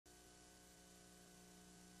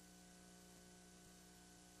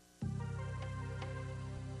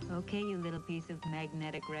Okay, you little piece of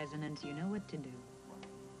magnetic resonance. You know what to do.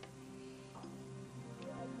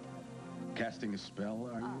 Casting a spell,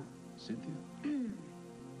 are you, Cynthia?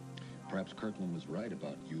 Perhaps Kirkland was right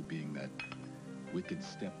about you being that wicked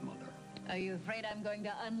stepmother. Are you afraid I'm going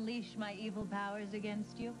to unleash my evil powers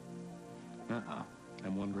against you?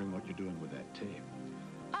 I'm wondering what you're doing with that tape.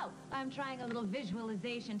 Oh, I'm trying a little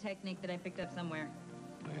visualization technique that I picked up somewhere.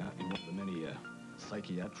 Yeah, in one of the many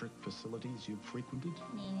psychiatric facilities you've frequented?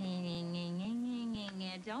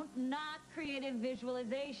 Don't knock creative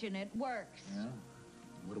visualization. It works. Yeah?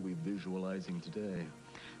 What are we visualizing today?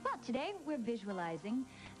 Well, today we're visualizing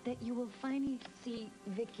that you will finally see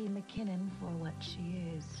Vicki McKinnon for what she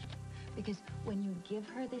is. Because when you give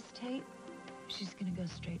her this tape, she's going to go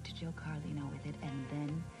straight to Joe Carlino with it, and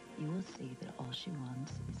then you will see that all she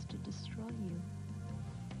wants is to destroy you.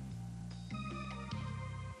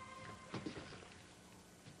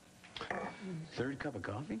 Third cup of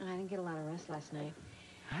coffee? I didn't get a lot of rest last night.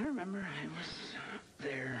 I remember I was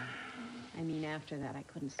there. I mean, after that, I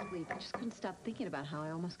couldn't sleep. I just couldn't stop thinking about how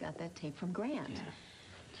I almost got that tape from Grant. Yeah.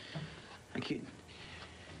 I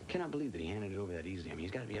cannot believe that he handed it over that easily. I mean,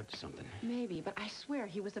 he's got to be up to something. Maybe, but I swear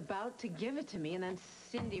he was about to give it to me, and then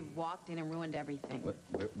Cindy walked in and ruined everything. What,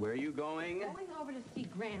 where are you going? Going over to see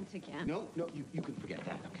Grant again. No, you can forget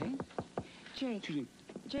that, okay? Jake. Excuse me.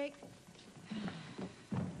 Jake.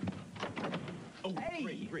 Oh,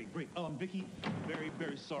 Hey! great. Vicki, very,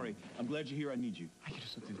 very sorry. I'm glad you're here. I need you. I can do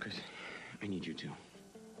something, Chris. I need you to.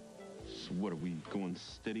 So what, are we going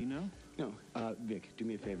steady now? No, Vic, do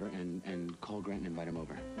me a favor and call Grant and invite him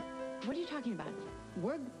over. What are you talking about?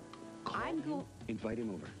 I'm going... Invite him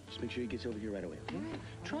over. Just make sure he gets over here right away, okay?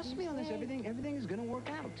 Trust me on this. Everything is gonna work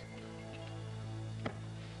out.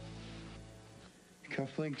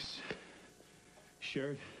 Cufflinks,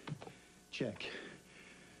 shirt, check.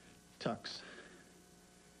 Tux.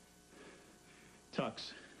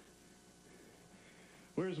 Tux.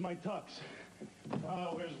 Where's my tux?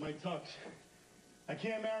 Oh, where's my tux? I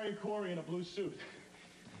can't marry a Corey in a blue suit.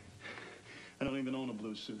 I don't even own a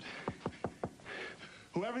blue suit.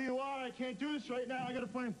 Whoever you are, I can't do this right now. I gotta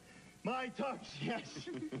find my tux, yes.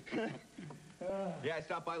 Yeah, I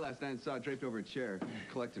stopped by last night and saw it draped over a chair,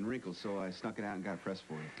 collecting wrinkles, so I snuck it out and got it pressed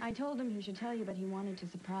for you. I told him he should tell you, but he wanted to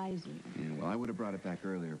surprise you. Yeah, well, I would have brought it back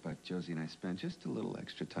earlier, but Josie and I spent just a little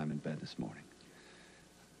extra time in bed this morning.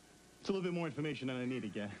 It's a little bit more information than I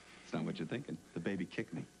needed, Gad. It's not what you're thinking. The baby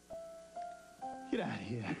kicked me. Get out of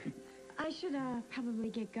here. I should probably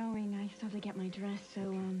get going. I still have to get my dress, so,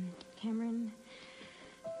 Cameron,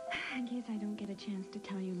 in case I don't get a chance to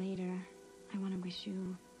tell you later, I want to wish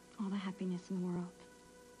you all the happiness in the world.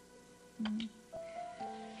 Mm.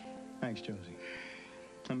 Thanks, Josie.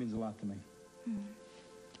 That means a lot to me. Mm.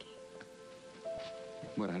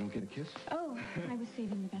 What, I don't get a kiss? Oh, I was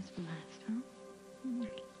saving the best for last, huh? Mm.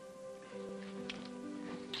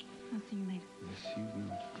 I'll see you later. Yes, you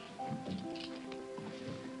will. Okay.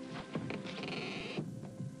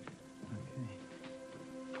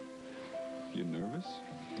 You nervous?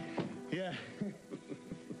 Yeah.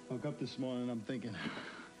 Woke up this morning and I'm thinking,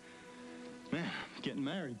 man, I'm getting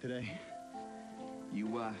married today. You,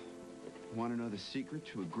 want to know the secret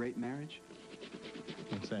to a great marriage?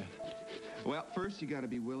 What's that? Well, first you got to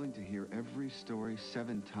be willing to hear every story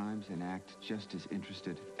 7 times and act just as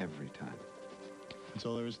interested every time. That's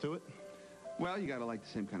all there is to it? Well, you got to like the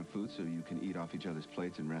same kind of food so you can eat off each other's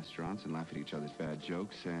plates in restaurants and laugh at each other's bad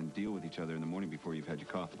jokes and deal with each other in the morning before you've had your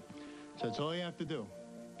coffee. So that's all you have to do?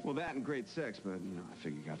 Well, that and great sex, but, you know, I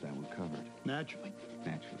figure you got that one covered. Naturally.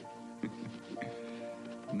 Naturally.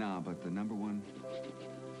 Nah, but the number one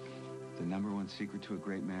secret to a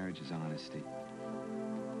great marriage is honesty.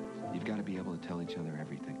 You've got to be able to tell each other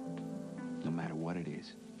everything, no matter what it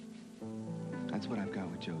is. That's what I've got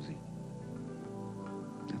with Josie.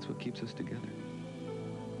 That's what keeps us together.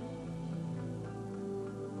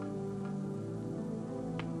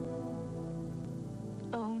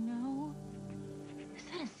 Oh, no. Is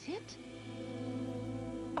that a zit?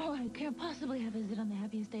 Oh, I can't possibly have a zit on the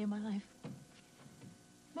happiest day of my life.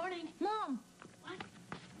 Morning. Mom! What?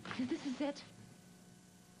 This is it.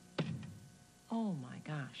 Oh, my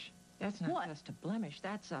gosh. That's not just a blemish.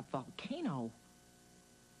 That's a volcano.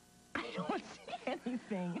 I don't see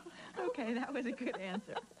anything. Okay, that was a good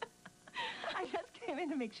answer. I just came in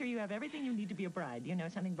to make sure you have everything you need to be a bride. You know,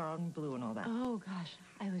 something borrowed in blue and all that. Oh, gosh.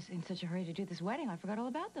 I was in such a hurry to do this wedding. I forgot all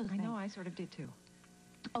about those things. I know, I sort of did too.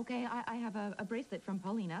 Okay, I have a bracelet from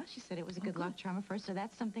Paulina. She said it was a good luck charm of hers, so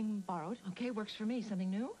that's something borrowed. Okay, works for me. Something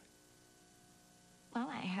new? Well,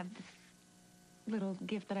 I have this little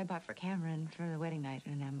gift that I bought for Cameron for the wedding night,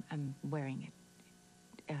 and I'm wearing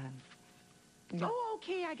it. Oh,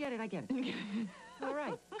 okay, I get it. All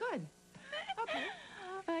right, good. Okay.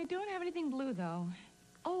 I don't have anything blue, though.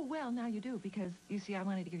 Oh, well, now you do, because, you see, I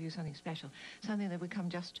wanted to give you something special, something that would come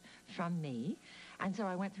just from me. And so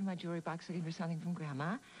I went through my jewelry box looking for something from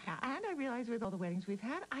Grandma. Yeah. And I realized with all the weddings we've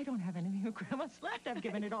had, I don't have anything of Grandma's left. I've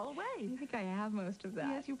given it all away. I think I have most of that.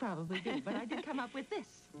 Yes, you probably do, but I did come up with this.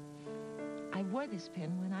 I wore this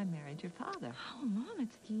pin when I married your father. Oh, Mom,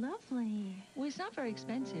 it's lovely. Well, it's not very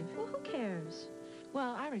expensive. Well, who cares?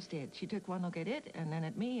 Well, Iris did. She took one look at it, and then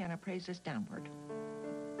at me, and appraised us downward.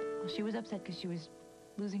 Well, she was upset because she was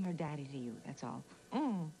losing her daddy to you, that's all.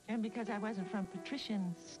 And because I wasn't from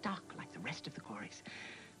patrician stock like the rest of the Coreys.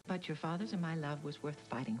 But your father's and my love was worth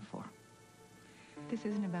fighting for. This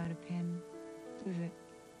isn't about a pin, is it?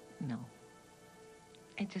 No.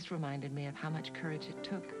 It just reminded me of how much courage it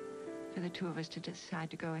took for the two of us to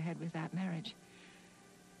decide to go ahead with that marriage.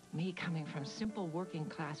 Me coming from simple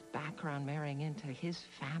working-class background, marrying into his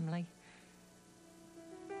family.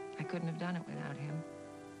 I couldn't have done it without him.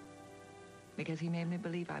 Because he made me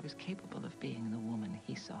believe I was capable of being the woman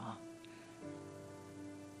he saw.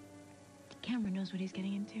 Cameron knows what he's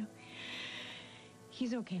getting into.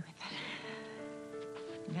 He's okay with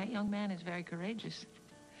that. That young man is very courageous.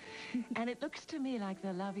 And it looks to me like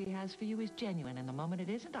the love he has for you is genuine, and the moment it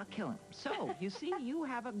isn't, I'll kill him. So, you see, you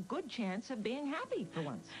have a good chance of being happy for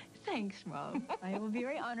once. Thanks, Mom. I will be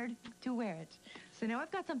very honored to wear it. So now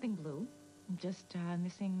I've got something blue. I'm just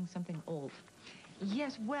missing something old.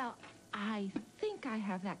 Yes, well, I think I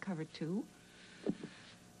have that covered, too.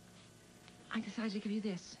 I decided to give you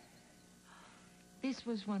this. This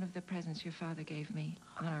was one of the presents your father gave me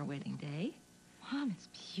on our wedding day. Mom, it's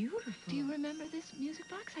beautiful. Do you remember this music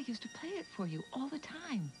box? I used to play it for you all the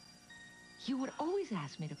time. You would always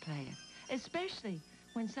ask me to play it, especially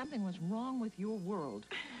when something was wrong with your world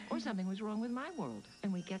or something was wrong with my world.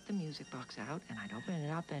 And we'd get the music box out, and I'd open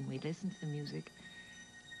it up, and we'd listen to the music,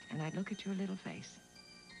 and I'd look at your little face.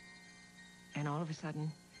 And all of a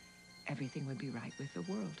sudden, everything would be right with the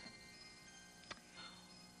world.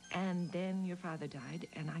 And then your father died,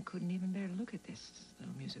 and I couldn't even bear to look at this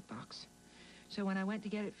little music box. So when I went to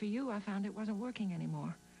get it for you, I found it wasn't working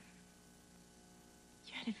anymore.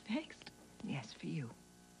 You had it fixed? Yes, for you.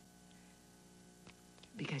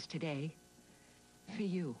 Because today, for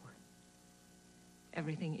you,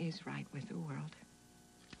 everything is right with the world.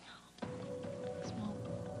 Small.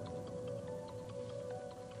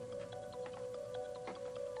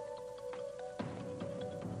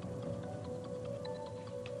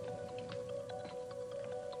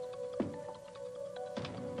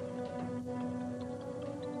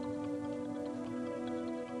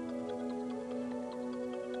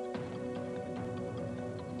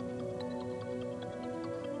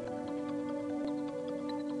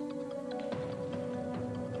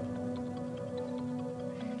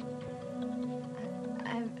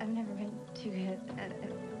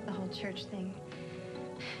 Church thing.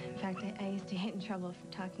 In fact, I used to get in trouble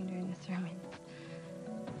for talking during the sermons.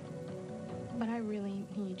 But I really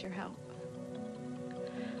need your help.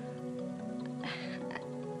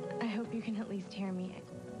 I hope you can at least hear me.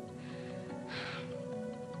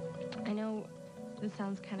 I know this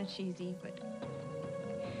sounds kind of cheesy, but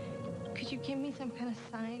could you give me some kind of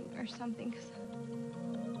sign or something? 'Cause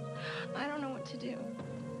I don't know what to do.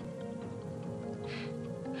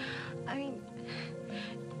 I mean,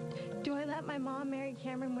 do I let my mom marry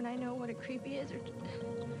Cameron when I know what a creep he is, or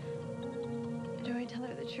do I tell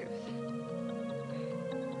her the truth?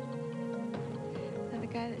 That the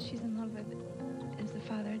guy that she's in love with is the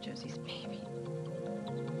father of Josie's baby.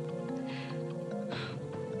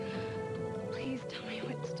 Please tell me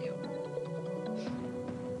what to do.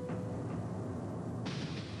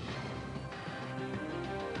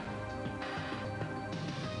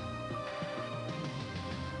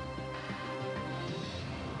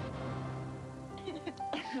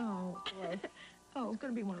 Oh, boy. Oh, it's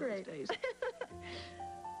going to be one of those days.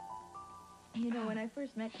 You know, when I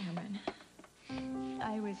first met Cameron,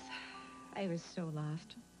 I was so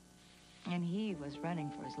lost. And he was running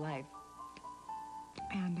for his life.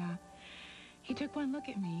 And, he took one look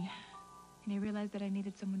at me, and he realized that I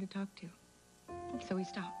needed someone to talk to. So he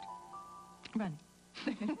stopped running.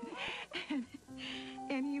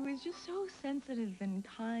 And he was just so sensitive and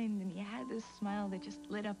kind, and he had this smile that just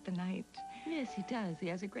lit up the night. Yes, he does. He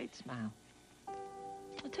has a great smile.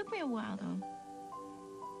 It took me a while, though.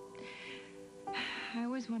 I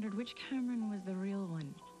always wondered which Cameron was the real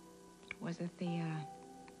one. Was it the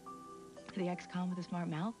ex-con with the smart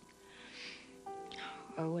mouth?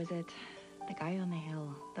 Or was it the guy on the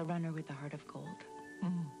hill, the runner with the heart of gold?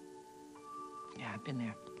 Yeah, I've been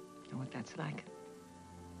there. Know what that's like.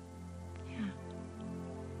 Yeah.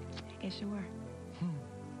 Guess you were.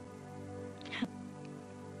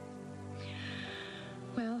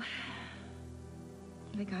 Well,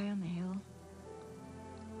 the guy on the hill,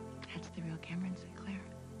 that's the real Cameron Sinclair.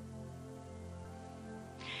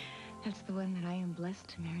 That's the one that I am blessed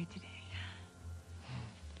to marry today.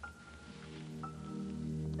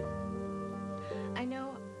 I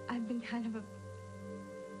know I've been kind of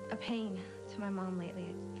a pain to my mom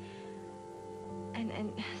lately.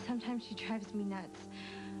 And sometimes she drives me nuts.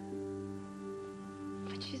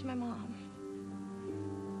 But she's my mom.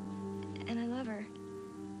 And I love her.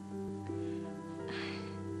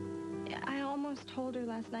 I almost told her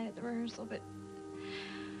last night at the rehearsal, but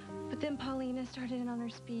then Paulina started in on her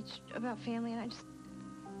speech about family, and I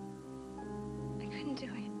couldn't do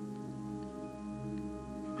it.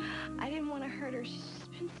 I didn't want to hurt her. She's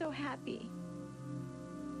just been so happy.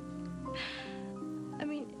 I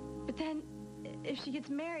mean, but then if she gets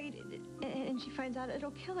married and she finds out,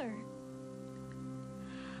 it'll kill her.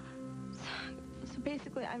 So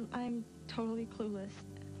basically, I'm totally clueless.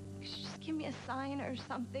 Could you just give me a sign or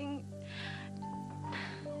something?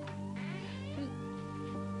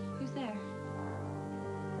 Who's there?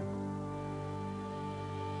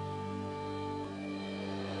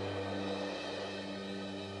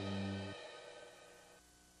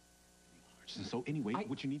 So anyway,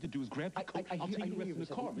 what you need to do is grab your coat. I'll take the rest in the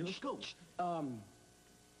car. Let's go.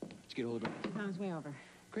 Let's get hold of him. Tom's way over.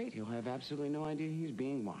 Great. He'll have absolutely no idea he's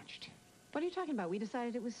being watched. What are you talking about? We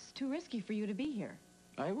decided it was too risky for you to be here.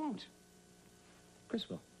 I won't. Chris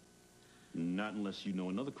will. Not unless you know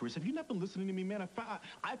another Chris. Have you not been listening to me, man?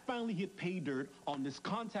 I finally hit pay dirt on this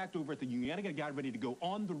contact over at the union. I got a guy ready to go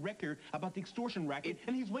on the record about the extortion racket,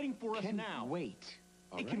 and he's waiting for us now. Wait.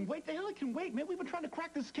 It can wait. The hell it can wait, man. We've been trying to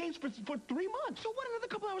crack this case for 3 months. So what? Another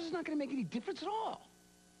couple hours is not going to make any difference at all.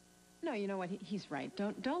 No, you know what? He's right.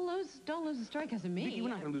 Don't lose the story because of me. Vicky, we're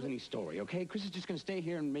not going to lose any story, okay? Chris is just going to stay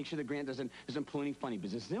here and make sure that Grant doesn't pull any funny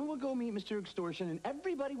business. Then we'll go meet Mr. Extortion, and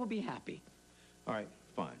everybody will be happy. All right,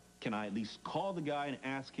 fine. Can I at least call the guy and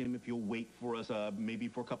ask him if he'll wait for us, maybe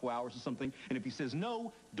for a couple hours or something? And if he says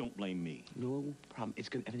no, don't blame me. No problem.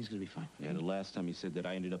 Everything's going to be fine. Yeah, the last time he said that,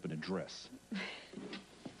 I ended up in a dress.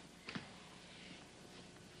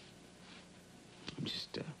 I'm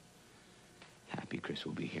just happy Chris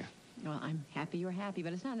will be here. Well, I'm happy you're happy,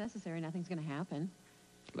 but it's not necessary. Nothing's going to happen.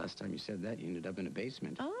 Last time you said that, you ended up in a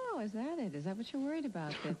basement. Oh, is that it? Is that what you're worried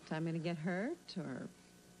about? That I'm going to get hurt, or...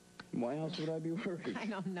 Why else would I be worried? I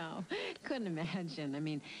don't know. Couldn't imagine. I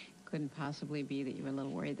mean, couldn't possibly be that you were a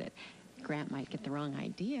little worried that Grant might get the wrong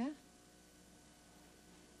idea.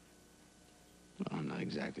 Well, I'm not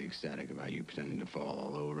exactly ecstatic about you pretending to fall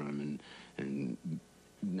all over him and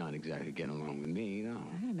not exactly getting along with me, no.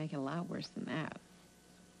 I'm going to make it a lot worse than that.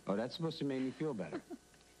 Oh, that's supposed to make me feel better.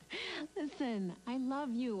 Listen, I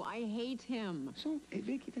love you. I hate him. So, hey,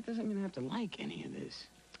 Vicky, that doesn't mean I have to like any of this.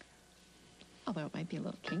 Although it might be a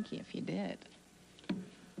little kinky if you did.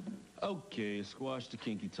 Okay, squash the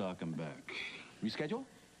kinky talk. I'm back. Reschedule?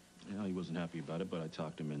 Yeah, he wasn't happy about it, but I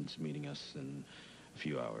talked him into meeting us in a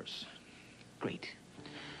few hours. Great.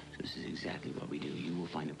 So this is exactly what we do. You will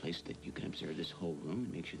find a place that you can observe this whole room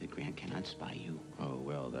and make sure that Grant cannot spy you. Oh,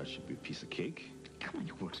 well, that should be a piece of cake. Come on,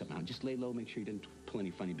 you work something out. Just lay low, make sure you didn't pull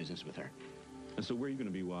any funny business with her. And so where are you going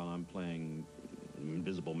to be while I'm playing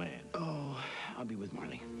Invisible Man? Oh, I'll be with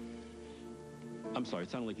Marley. I'm sorry,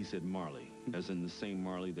 it sounded like he said Marley, as in the same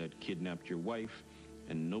Marley that kidnapped your wife,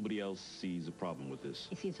 and nobody else sees a problem with this.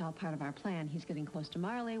 You see, it's all part of our plan. He's getting close to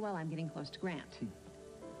Marley while I'm getting close to Grant.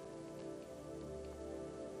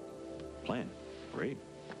 Plan. Great.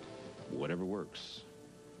 Whatever works.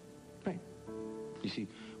 Right. You see,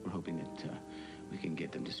 we're hoping that we can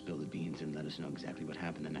get them to spill the beans and let us know exactly what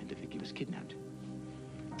happened the night that Vicky was kidnapped.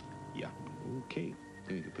 Yeah. Okay.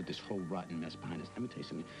 Then we can put this whole rotten mess behind us. Let me tell you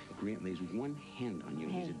something. Grant lays one hand on you,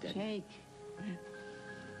 Hey, he's a dead. Jake.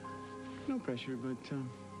 No pressure, but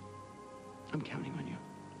I'm counting on you.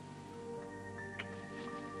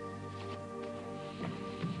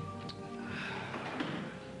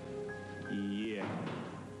 Yeah.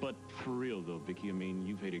 But for real, though, Vicky, I mean,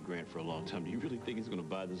 you've hated Grant for a long time. Do you really think he's going to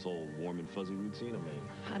buy this whole warm and fuzzy routine? I mean...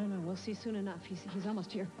 I don't know. We'll see soon enough. He's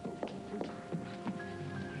almost here.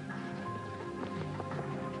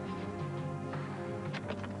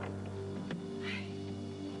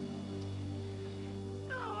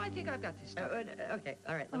 I think I've got this stuff. Okay,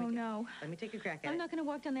 all right. No. Let me take a crack at it. I'm not going to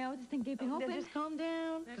walk down there with this thing gaping open. Just calm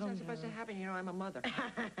down. That's not supposed to happen. You know, I'm a mother.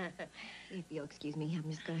 If you'll excuse me, I'm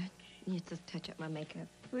just going to just touch up my makeup.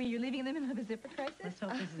 Were you leaving in the middle of a zipper crisis? Let's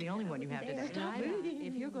hope this is the only one you have to There. decide. Stop moving.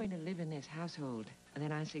 If you're going to live in this household,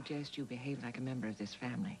 then I suggest you behave like a member of this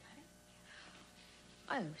family.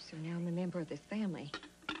 Oh, so now I'm a member of this family.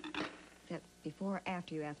 Except before or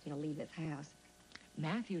after you asked me to leave this house.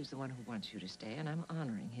 Matthew's the one who wants you to stay, and I'm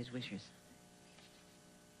honoring his wishes.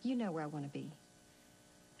 You know where I want to be.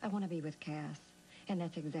 I want to be with Cass. And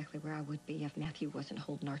that's exactly where I would be if Matthew wasn't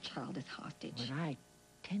holding our child as hostage. But I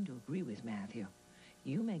tend to agree with Matthew.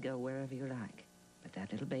 You may go wherever you like, but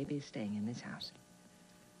that little baby is staying in this house.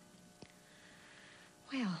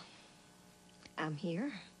 Well, I'm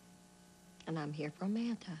here. And I'm here for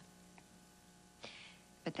Amanda.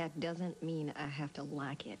 But that doesn't mean I have to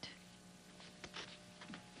like it.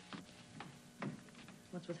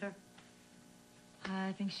 What's with her?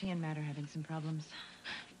 I think she and Matt are having some problems.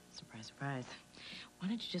 Surprise, surprise. Why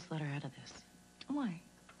don't you just let her out of this? Why?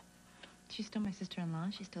 She's still my sister-in-law.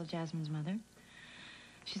 She's still Jasmine's mother.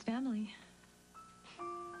 She's family.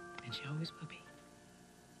 And she always will be.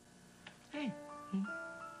 Hey.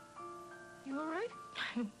 You all right?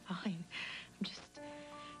 I'm fine. I'm just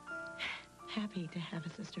happy to have a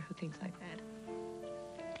sister who thinks like that.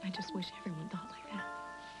 I just wish everyone thought like that.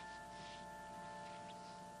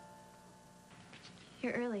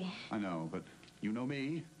 You're early. I know, but you know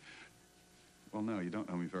me. Well, no, you don't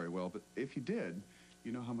know me very well, but if you did,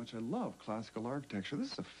 you know how much I love classical architecture.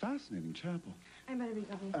 This is a fascinating chapel. I better be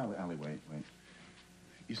going. Allie, wait.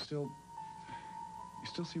 You still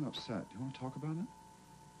seem upset. Do you want to talk about it?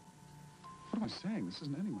 What am I saying? This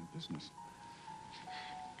isn't any of my business.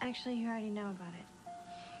 Actually, you already know about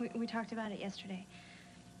it. We talked about it yesterday.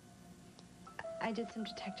 I did some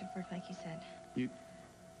detective work, like you said.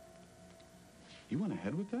 You went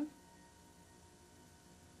ahead with that?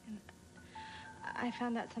 And I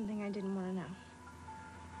found out something I didn't want to know.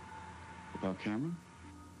 About Cameron?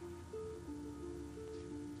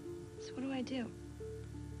 So what do I do?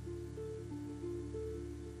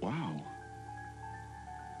 Wow.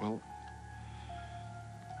 Well,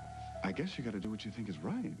 I guess you got to do what you think is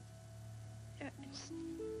right.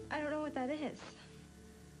 I don't know what that is.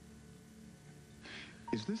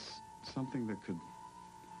 Is this something that could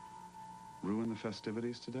ruin the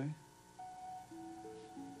festivities today?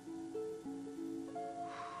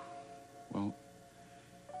 Well,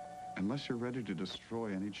 unless you're ready to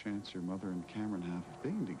destroy any chance your mother and Cameron have of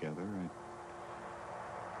being together,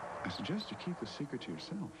 I suggest you keep the secret to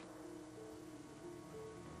yourself.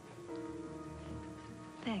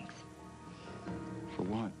 Thanks. For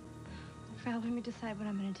what? For helping me decide what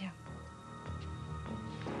I'm going to do.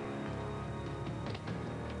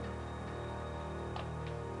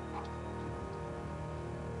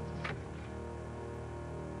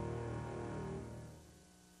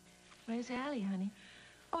 Where's Allie, honey?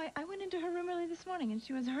 Oh, I went into her room early this morning, and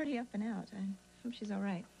she was already up and out. I hope she's all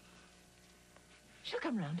right. She'll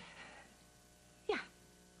come round. Yeah.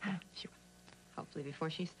 She will. Hopefully before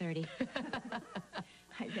she's 30.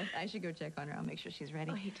 I guess I should go check on her. I'll make sure she's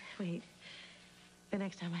ready. Wait. The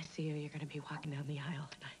next time I see you, you're going to be walking down the aisle.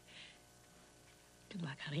 And Good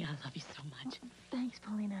luck, honey. I love you so much. Thanks,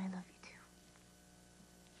 Paulina. I love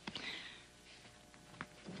you, too.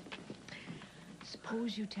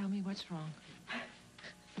 Suppose you tell me what's wrong.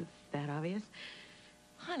 That obvious?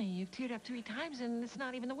 Honey, you've teared up 3 times, and it's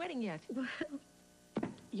not even the wedding yet. Well,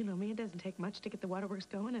 you know me. It doesn't take much to get the waterworks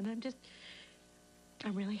going, and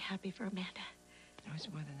I'm really happy for Amanda. No, it's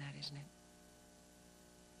more than that, isn't it?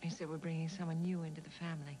 It's that we're bringing someone new into the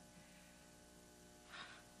family.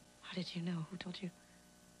 How did you know? Who told you?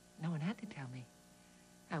 No one had to tell me.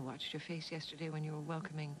 I watched your face yesterday when you were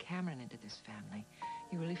welcoming Cameron into this family.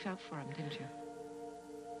 You really felt for him, didn't you?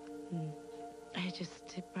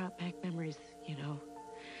 It brought back memories, you know,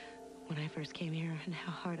 when I first came here and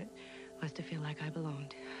how hard it was to feel like I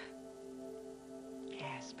belonged.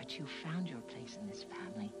 Yes, but you found your place in this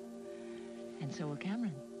family. And so will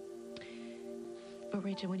Cameron. But,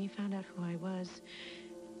 Rachel, when you found out who I was,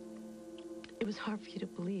 it was hard for you to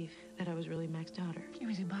believe that I was really Mac's daughter. It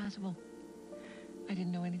was impossible. I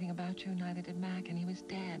didn't know anything about you, neither did Mac, and he was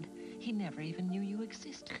dead. He never even knew you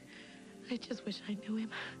existed. I just wish I knew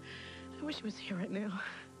him. I wish he was here right now.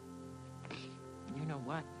 You know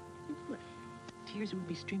what? Tears would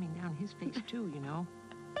be streaming down his face, too, you know.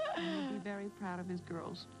 And he'd be very proud of his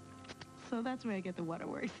girls. So that's where I get the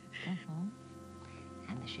waterworks.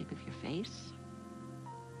 And the shape of your face.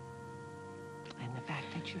 And the fact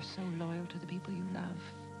that you're so loyal to the people you love.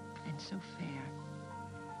 And so fair.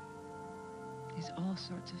 There's all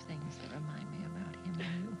sorts of things that remind me about him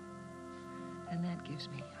and you. And that gives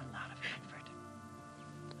me a lot of comfort.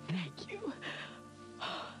 Thank you.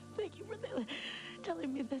 Thank you for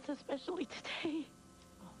telling me this, especially today.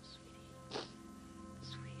 Oh, sweetie.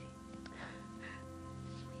 Sweetie.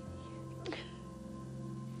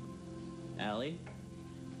 Allie?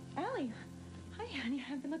 Allie. Hi. Hey, honey,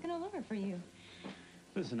 I've been looking all over for you.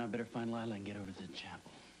 Listen, I better find Lila and get over to the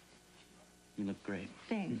chapel. You look great.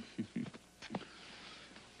 Thanks.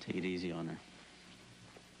 Take it easy on her.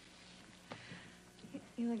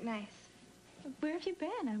 You look nice. Where have you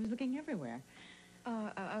been? I was looking everywhere. Oh,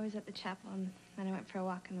 I was at the chapel, and then I went for a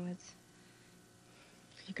walk in the woods.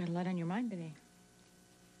 You've got a lot on your mind today.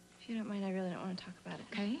 If you don't mind, I really don't want to talk about it.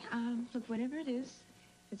 Okay, look, whatever it is,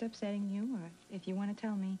 if it's upsetting you, or if you want to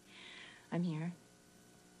tell me, I'm here.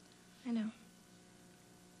 I know.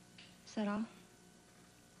 Is that all?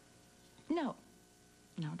 No.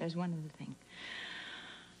 No, there's one other thing.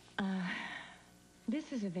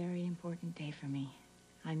 This is a very important day for me.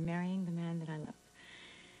 I'm marrying the man that I love.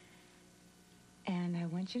 And I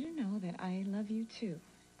want you to know that I love you, too.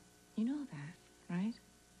 You know that, right?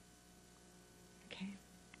 Okay.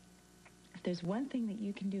 If there's one thing that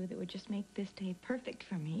you can do that would just make this day perfect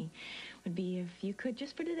for me, would be if you could,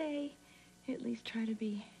 just for today, at least try to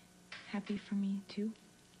be happy for me, too.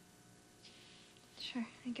 Sure,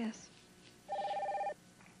 I guess.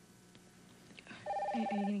 Are you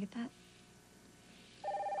gonna get that?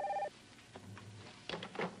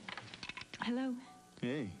 Hello?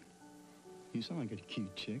 Hey, you sound like a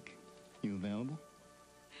cute chick. You available?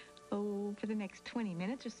 Oh, for the next 20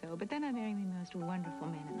 minutes or so, but then I'm marrying the most wonderful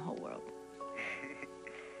man in the whole world.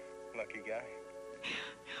 Lucky guy.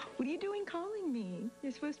 What are you doing calling me?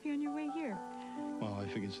 You're supposed to be on your way here. Well, I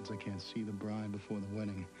figured since I can't see the bride before the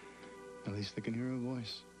wedding, at least I can hear her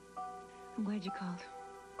voice. I'm glad you called.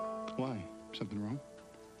 Why? Something wrong?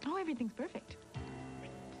 Oh, everything's perfect.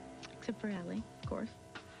 Except for Allie, of course.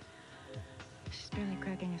 She's barely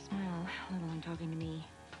cracking a smile, let alone talking to me.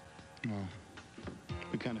 Well,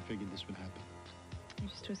 we kind of figured this would happen. I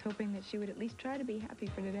just was hoping that she would at least try to be happy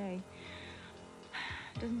for today.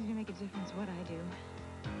 It doesn't seem to make a difference what I do.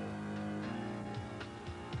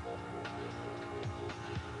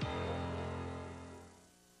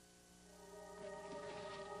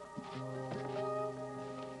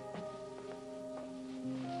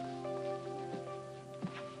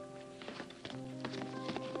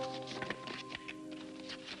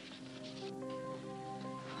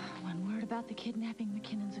 About the kidnapping,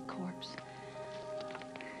 McKinnon's a corpse.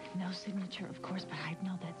 No signature, of course, but I'd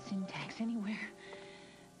know that syntax anywhere.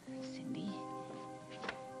 Cindy,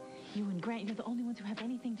 you and Grant, you're the only ones who have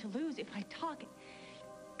anything to lose. If I talk...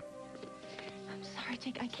 I'm sorry,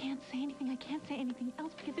 Jake, I can't say anything. I can't say anything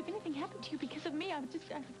else, because if anything happened to you because of me, I would die.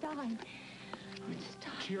 I would just die.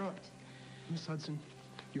 Cheer up. Miss Hudson,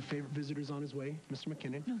 your favorite visitor's on his way, Mr.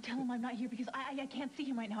 McKinnon. No, tell him I'm not here, because I can't see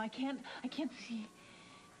him right now. I can't see...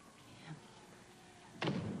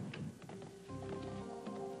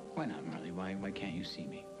 Why not, Marley? Why can't you see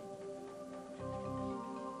me?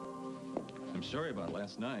 I'm sorry about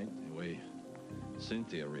last night, the way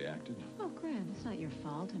Cynthia reacted. Oh, Grant, it's not your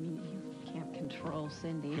fault. I mean, you can't control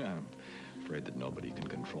Cindy. I'm afraid that nobody can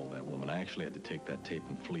control that woman. I actually had to take that tape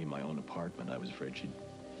and flee my own apartment. I was afraid she'd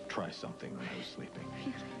try something when I was sleeping.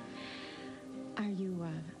 Are you,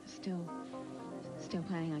 still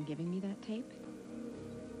planning on giving me that tape?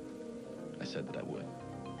 I said that I would.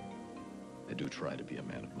 I do try to be a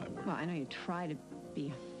man of my word. Well, I know you try to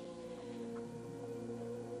be.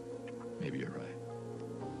 Maybe you're right.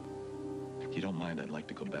 If you don't mind, I'd like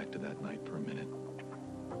to go back to that night for a minute.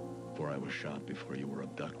 Before I was shot, before you were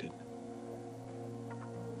abducted.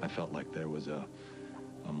 I felt like there was a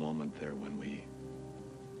moment there when we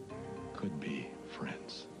could be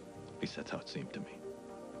friends. At least that's how it seemed to me.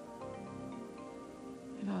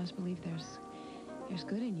 I've always believed there's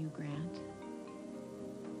good in you, Grant.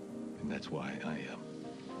 And that's why I am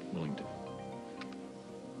willing to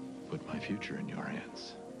put my future in your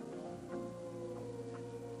hands.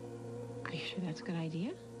 Are you sure that's a good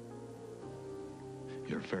idea?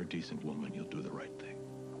 You're a fair, decent woman. You'll do the right thing.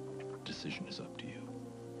 Decision is up to you.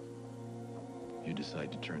 You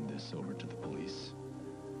decide to turn this over to the police,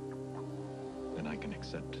 then I can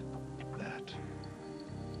accept that.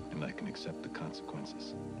 And I can accept the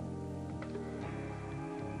consequences.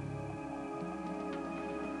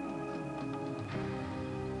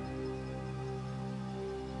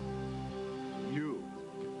 You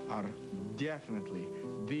are definitely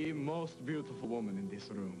the most beautiful woman in this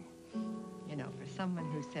room. You know, for someone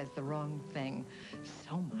who says the wrong thing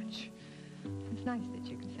so much, it's nice that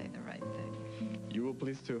you can say the right thing. You will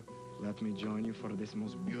please to let me join you for this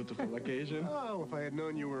most beautiful occasion. Oh, if I had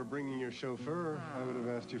known you were bringing your chauffeur, I would have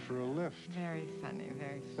asked you for a lift. Very funny,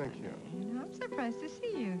 very funny. Thank you. You know, I'm surprised to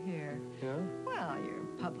see you here. Yeah? Well, you're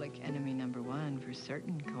public enemy #1 for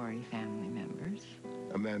certain Corey family members.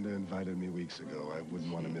 Amanda invited me weeks ago. I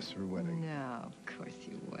wouldn't want to miss her wedding. No, of course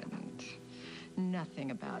you wouldn't. Nothing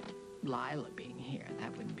about Lila being here,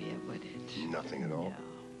 that wouldn't be it, would it? Nothing at all. No.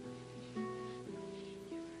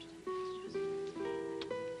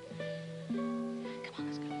 Come on,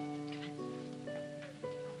 let's go.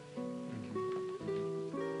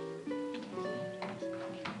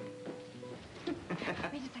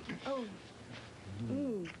 Wait a second. Oh.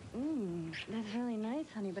 That's really nice,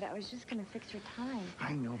 honey, but I was just gonna fix your tie.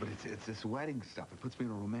 I know, but it's this wedding stuff. It puts me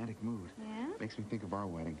in a romantic mood. Yeah? Makes me think of our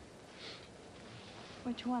wedding.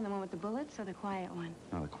 Which one? The one with the bullets or the quiet one?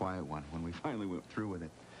 No, the quiet one, when we finally went through with it.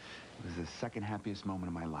 It was the second happiest moment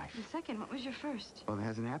of my life. The second? What was your first? Well, it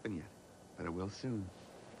hasn't happened yet, but it will soon.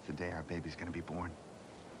 It's the day our baby's gonna be born.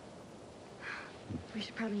 We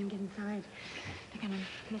should probably get inside. They're gonna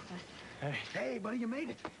miss us. Hey, buddy, you made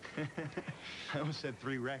it. I almost had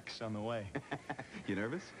 3 wrecks on the way. You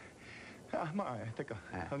nervous? I'm all right. I think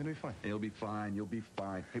I'm gonna be fine. You'll be fine. You'll be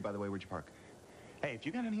fine. Hey, by the way, where'd you park? Hey, if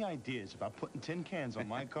you got any ideas about putting tin cans on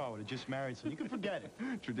my car with a just married son, you can forget it.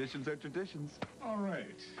 Traditions are traditions. All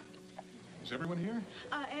right. Is everyone here?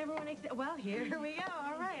 Everyone except... Well, here we go.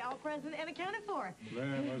 All right, all present and accounted for.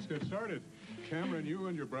 Then let's get started. Cameron, you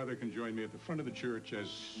and your brother can join me at the front of the church as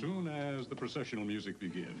soon as the processional music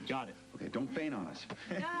begins. Got it. Okay, don't faint on us.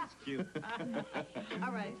 It's cute.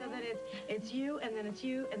 All right, so then it's you, and then it's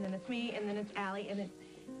you, and then it's me, and then it's Allie, and it's...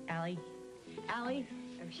 Allie? Allie?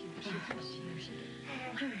 Oh, she.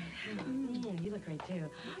 All right. You look great, too.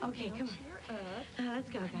 Okay, come on. Let's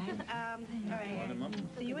go, guys. All right.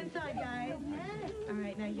 See you inside, guys. All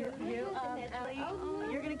right, now Allie,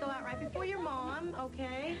 you're going to go out right before your mom,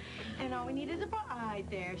 okay? And all we need is a bride.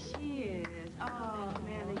 There she is. Oh,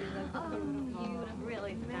 Amanda, you look beautiful. You look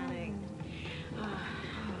really stunning. Oh,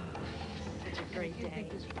 such a great day.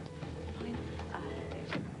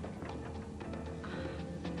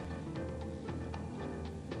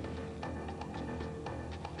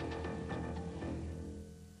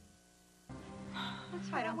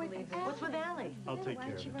 I don't believe it. What's with Allie? I'll take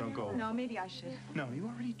care of it. Don't go. No, maybe I should. No, you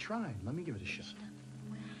already tried. Let me give it a shot.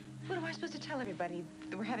 What am I supposed to tell everybody?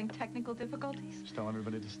 That we're having technical difficulties? Just tell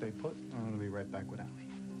everybody to stay put. I'm gonna be right back with Allie.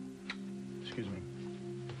 Excuse me.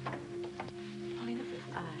 Paulina,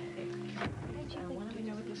 I want to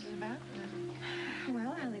know what this is about.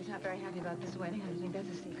 Well, Allie's not very happy about this wedding. I think that's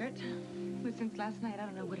a secret. But since last night, I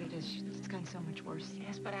don't know what it is. It's gotten so much worse.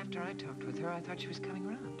 Yes, but after I talked with her, I thought she was coming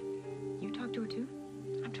around. You talked to her, too?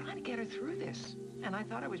 I'm trying to get her through this. And I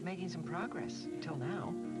thought I was making some progress, till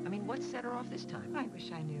now. I mean, what set her off this time? I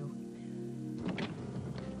wish I knew.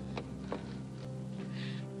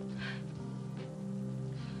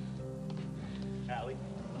 Allie?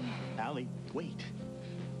 Allie, wait.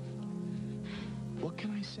 What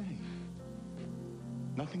can I say?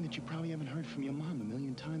 Nothing that you probably haven't heard from your mom a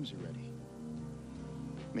million times already.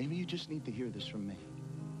 Maybe you just need to hear this from me.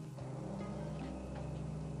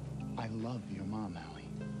 I love your mom, Allie.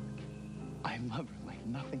 I love her like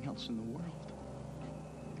nothing else in the world.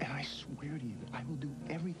 And I swear to you, I will do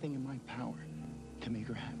everything in my power to make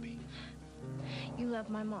her happy. You love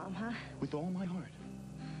my mom, huh? With all my heart.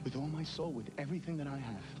 With all my soul, with everything that I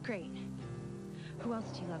have. Great. Who else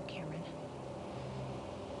do you love, Cameron?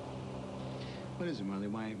 What is it, Marley?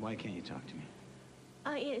 Why can't you talk to me?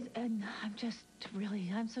 I'm just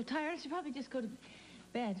really, I'm so tired. I should probably just go to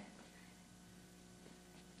bed.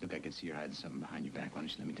 Look, I can see you're hiding something behind your back. Why don't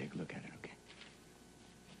you let me take a look at it, okay?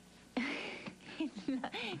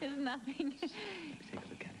 It's nothing. Take a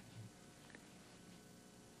look at it.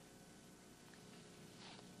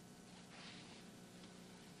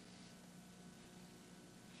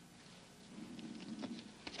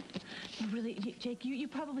 You really, Jake, you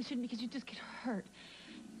probably shouldn't because you just get hurt.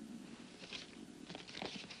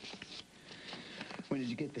 When did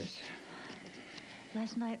you get this?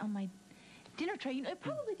 Last night on my dinner tray. You know, it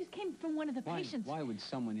probably just came from one of the patients. Why would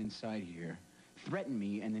someone inside here threaten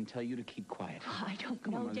me and then tell you to keep quiet? Oh, I don't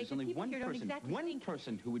Come know, on, Marley, Jake. there's only one person, exactly one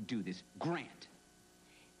person who would do this. Grant.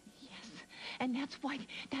 Yes, and that's why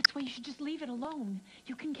you should just leave it alone.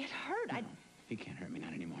 You can get hurt. No, he can't hurt me,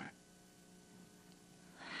 not anymore.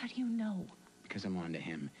 How do you know? Because I'm on to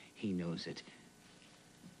him. He knows it.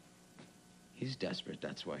 He's desperate.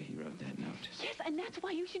 That's why he wrote that note. Yes, and that's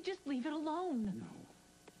why you should just leave it alone. No.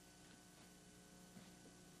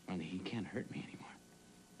 Marley, he can't hurt me anymore.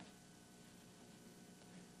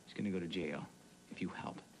 He's gonna go to jail if you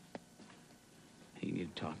help. You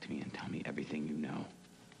need to talk to me and tell me everything you know.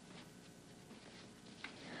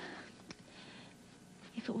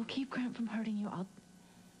 If it will keep Grant from hurting you, I'll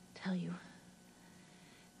tell you.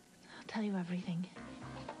 I'll tell you everything.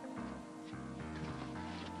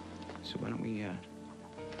 So why don't we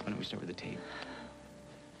start with the tape?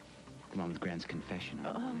 The one with Grant's confession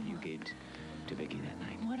on you gave to Vicky that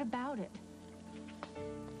night. What about it?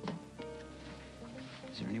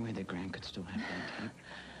 Is there any way that Grant could still have that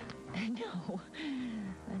tape? No,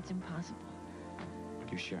 that's impossible.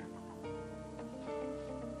 You're sure?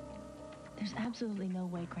 There's absolutely no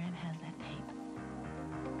way Grant has that tape.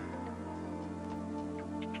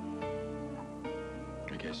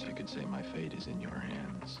 I guess you could say my fate is in your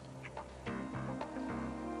hands.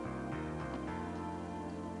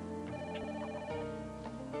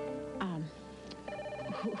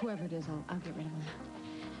 Whoever it is, I'll get rid of him.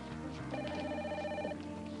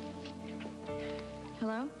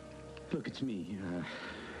 Hello? Look, it's me.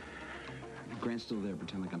 Grant's still there.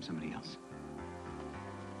 Pretend like I'm somebody else.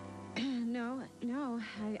 No,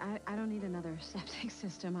 I don't need another septic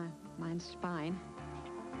system. Mine's fine.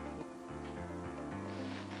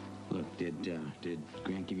 Look, did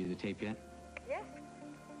Grant give you the tape yet? Yes.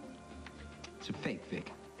 It's a fake,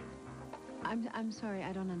 Vic. I'm sorry,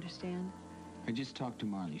 I don't understand. I just talked to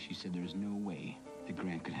Marley. She said there's no way that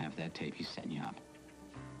Grant could have that tape. He's setting you up.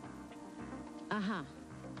 Uh-huh.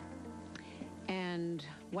 And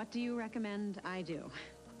what do you recommend I do?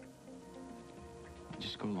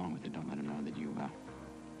 Just go along with it. Don't let him know that you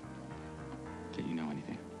know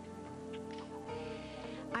anything.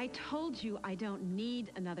 I told you I don't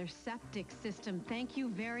need another septic system. Thank you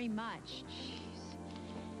very much. Jeez.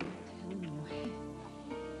 I tell you,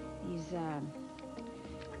 these,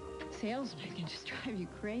 salesmen can just drive you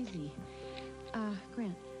crazy.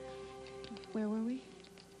 Grant, where were we?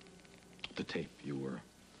 The tape. You were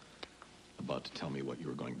about to tell me what you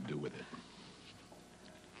were going to do with it.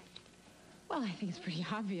 Well, I think it's pretty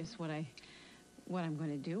obvious what I'm going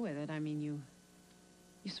to do with it. I mean, you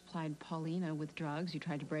supplied Paulina with drugs. You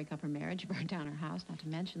tried to break up her marriage. You burned down her house, not to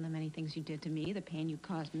mention the many things you did to me, the pain you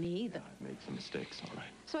caused me. I've made some mistakes, all right.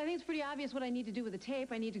 So I think it's pretty obvious what I need to do with the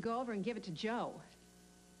tape. I need to go over and give it to Joe.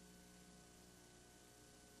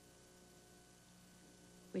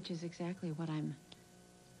 Which is exactly what I'm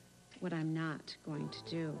not going to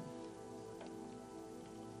do.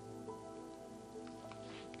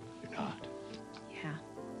 You're not? Yeah.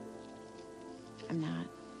 I'm not.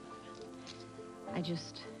 I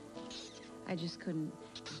just couldn't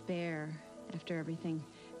bear, after everything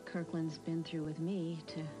Kirkland's been through with me,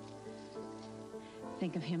 to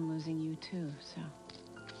think of him losing you too, so.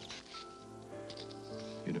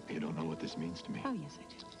 You don't know what this means to me? Oh, yes, I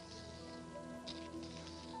do.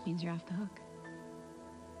 Means you're off the hook.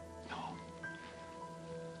 No.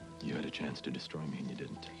 You had a chance to destroy me and you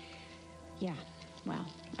didn't. Yeah, well,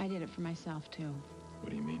 I did it for myself too. What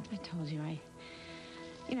do you mean? I told you,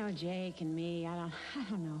 you know, Jake and me, I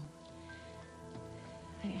don't know.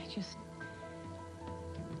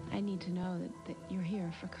 I need to know that you're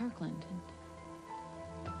here for Kirkland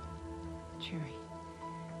and you're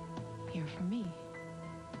here for me.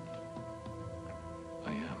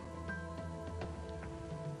 I am.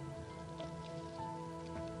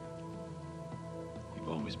 You've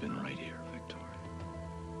always been right here, Victor.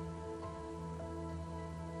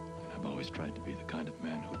 And I've always tried to be the kind of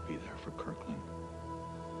man who'd be there for Kirkland.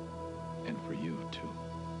 And for you, too.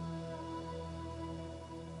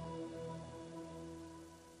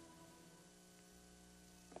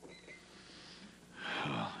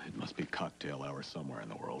 It must be cocktail hour somewhere in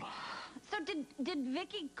the world. So did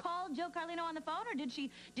Vicky call Joe Carlino on the phone, or did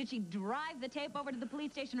she drive the tape over to the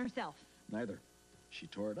police station herself? Neither. She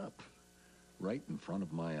tore it up. Right in front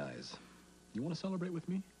of my eyes. You want to celebrate with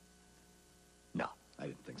me? No, I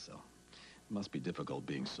didn't think so. It must be difficult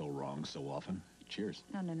being so wrong so often. Cheers.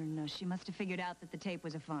 No. She must have figured out that the tape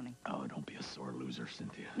was a phony. Oh, don't be a sore loser,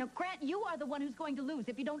 Cynthia. No, Grant, you are the one who's going to lose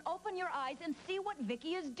if you don't open your eyes and see what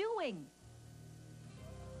Vicky is doing.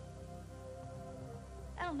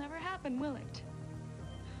 That'll never happen, will it?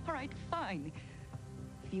 All right, fine.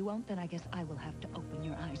 If you won't, then I guess I will have to open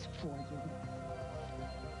your eyes for you.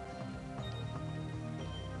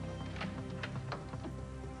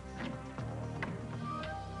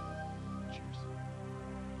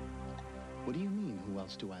 What do you mean, who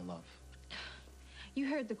else do I love? You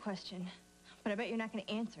heard the question, but I bet you're not going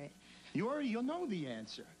to answer it. You'll know the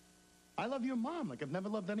answer. I love your mom like I've never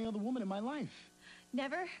loved any other woman in my life.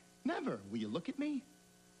 Never? Never. Will you look at me?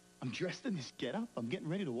 I'm dressed in this getup. I'm getting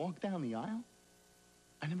ready to walk down the aisle.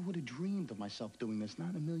 I never would have dreamed of myself doing this, not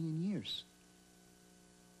in a million years.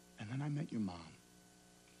 And then I met your mom.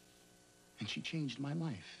 And she changed my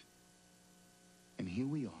life. And here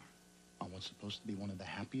we are on what's supposed to be one of the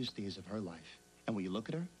happiest days of her life. And when you look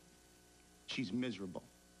at her, she's miserable.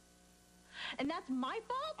 And that's my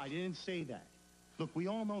fault? I didn't say that. Look, we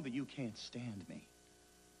all know that you can't stand me.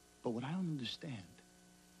 But what I don't understand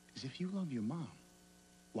is if you love your mom,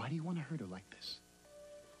 why do you want to hurt her like this?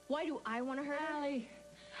 Why do I want to hurt her? Allie,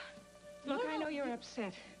 look, I know you're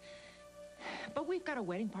upset. But we've got a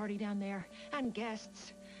wedding party down there, and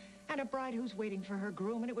guests, and a bride who's waiting for her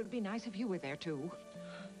groom, and it would be nice if you were there, too.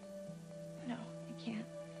 No, I can't.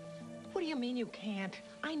 What do you mean you can't?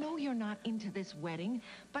 I know you're not into this wedding,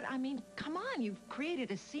 but I mean, come on, you've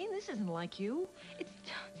created a scene. This isn't like you.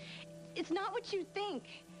 It's not what you think.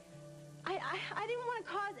 I didn't want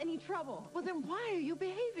to cause any trouble. Well, then why are you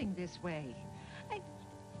behaving this way?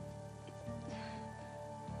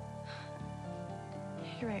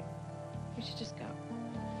 You're right. We should just go.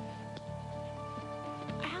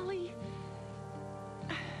 Allie,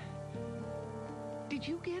 did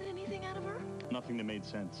you get anything out of her? Nothing that made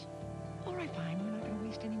sense. All right, fine. We're not going to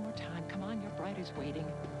waste any more time. Come on, your bride is waiting.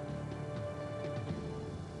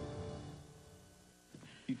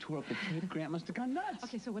 You tore up the tape. Grant must have gone nuts.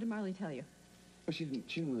 Okay, so what did Marley tell you? Well, she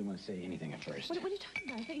didn't really want to say anything at first. What are you talking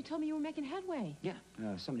about? I thought you told me you were making headway. Yeah,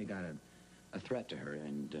 somebody got a threat to her,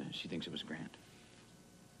 and she thinks it was Grant.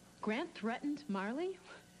 Grant threatened Marley?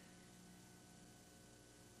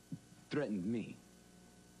 Threatened me.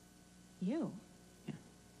 You? Yeah.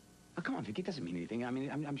 Oh, come on, Vicky, it doesn't mean anything. I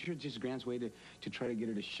mean, I'm sure it's just Grant's way to try to get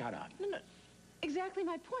her to shut up. No. Exactly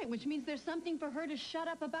my point, which means there's something for her to shut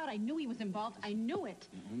up about. I knew he was involved. I knew it.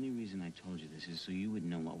 The only reason I told you this is so you would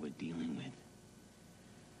know what we're dealing with.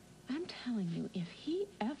 I'm telling you, if he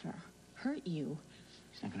ever hurt you...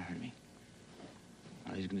 He's not going to hurt me.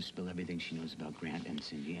 He's going to spill everything she knows about Grant and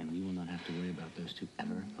Cindy, and we will not have to worry about those two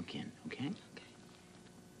ever again, okay? Okay.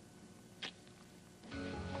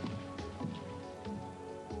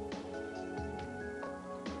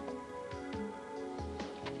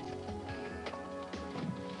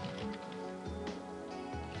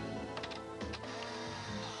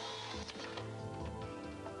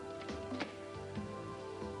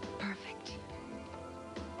 Perfect.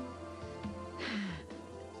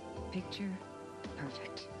 Picture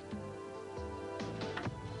perfect.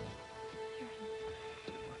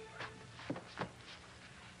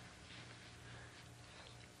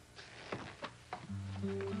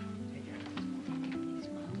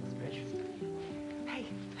 Hey,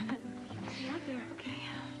 see out there, okay?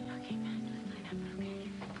 Okay, fine.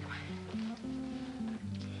 Line up,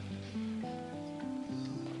 okay?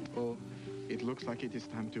 Oh, it looks like it is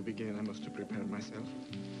time to begin. I must prepare myself.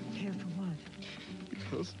 Prepare for what?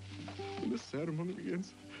 Because when the ceremony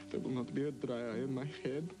begins, there will not be a dry eye in my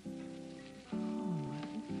head. Oh,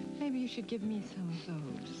 maybe you should give me some of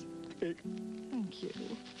those. Take. Thank you.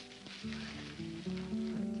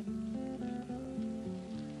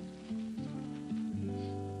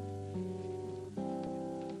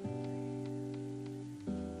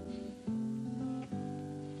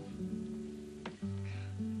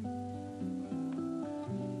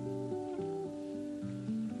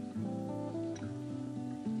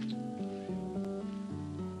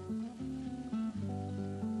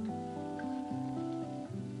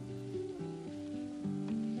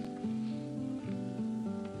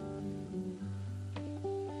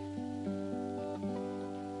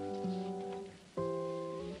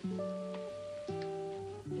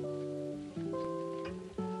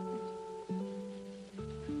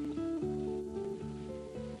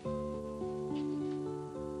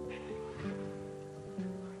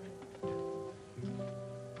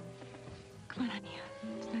 Come on, honey.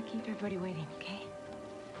 Let's not keep everybody waiting, okay?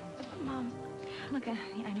 Mom, look, I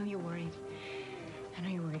know you're worried. I know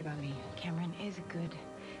you're worried about me. Cameron is a good,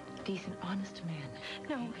 decent, honest man.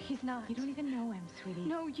 No, he's not. You don't even know him, sweetie.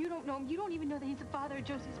 No, you don't know him. You don't even know that he's the father of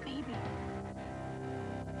Josie's baby.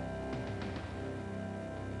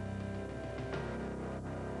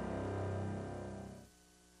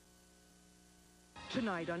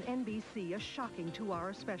 Tonight on NBC, a shocking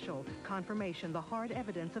 2-hour special. Confirmation, the hard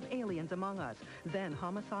evidence of aliens among us. Then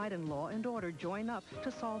Homicide and Law and Order join up to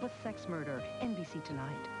solve a sex murder. NBC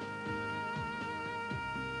Tonight.